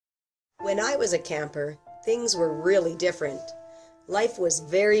When I was a camper, things were really different. Life was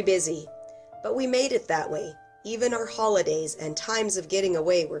very busy, but we made it that way. Even our holidays and times of getting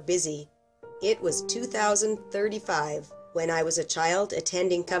away were busy. It was 2035 when I was a child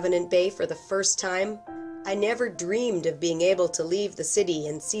attending Covenant Bay for the first time. I never dreamed of being able to leave the city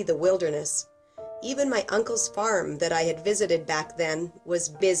and see the wilderness. Even my uncle's farm that I had visited back then was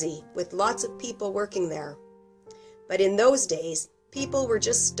busy, with lots of people working there. But in those days, people were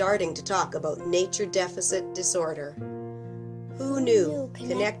just starting to talk about nature deficit disorder. Who knew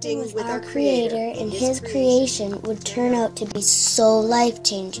connecting with our Creator in His creation would turn out to be so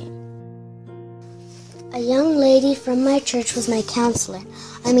life-changing? A young lady from my church was my counselor,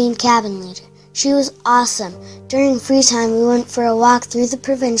 cabin leader. She was awesome. During free time, we went for a walk through the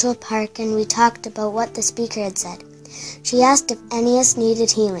provincial park and we talked about what the speaker had said. She asked if any of us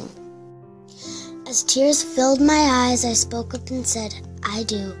needed healing. As tears filled my eyes, I spoke up and said, "I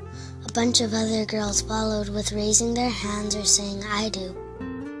do." A bunch of other girls followed with raising their hands or saying, "I do."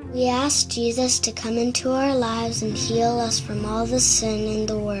 We asked Jesus to come into our lives and heal us from all the sin in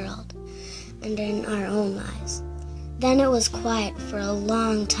the world and in our own lives. Then it was quiet for a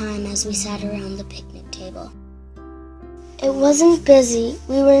long time as we sat around the picnic table. It wasn't busy.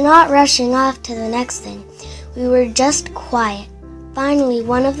 We were not rushing off to the next thing. We were just quiet. Finally,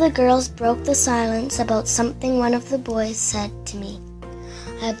 one of the girls broke the silence about something one of the boys said to me.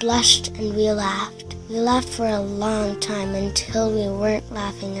 I blushed and we laughed. We laughed for a long time until we weren't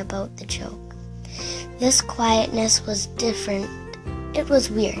laughing about the joke. This quietness was different. It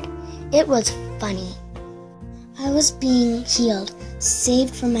was weird. It was funny. I was being healed,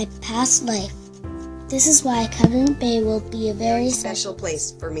 saved from my past life. This is why Covenant Bay will be a very special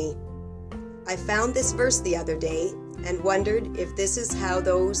place for me. I found this verse the other day and wondered if this is how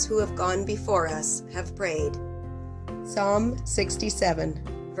those who have gone before us have prayed. Psalm 67,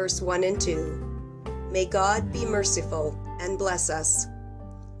 verse 1 and 2. May God be merciful and bless us.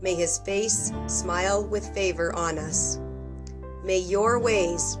 May His face smile with favor on us. May your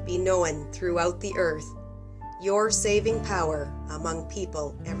ways be known throughout the earth, your saving power among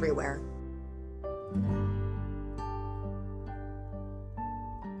people everywhere.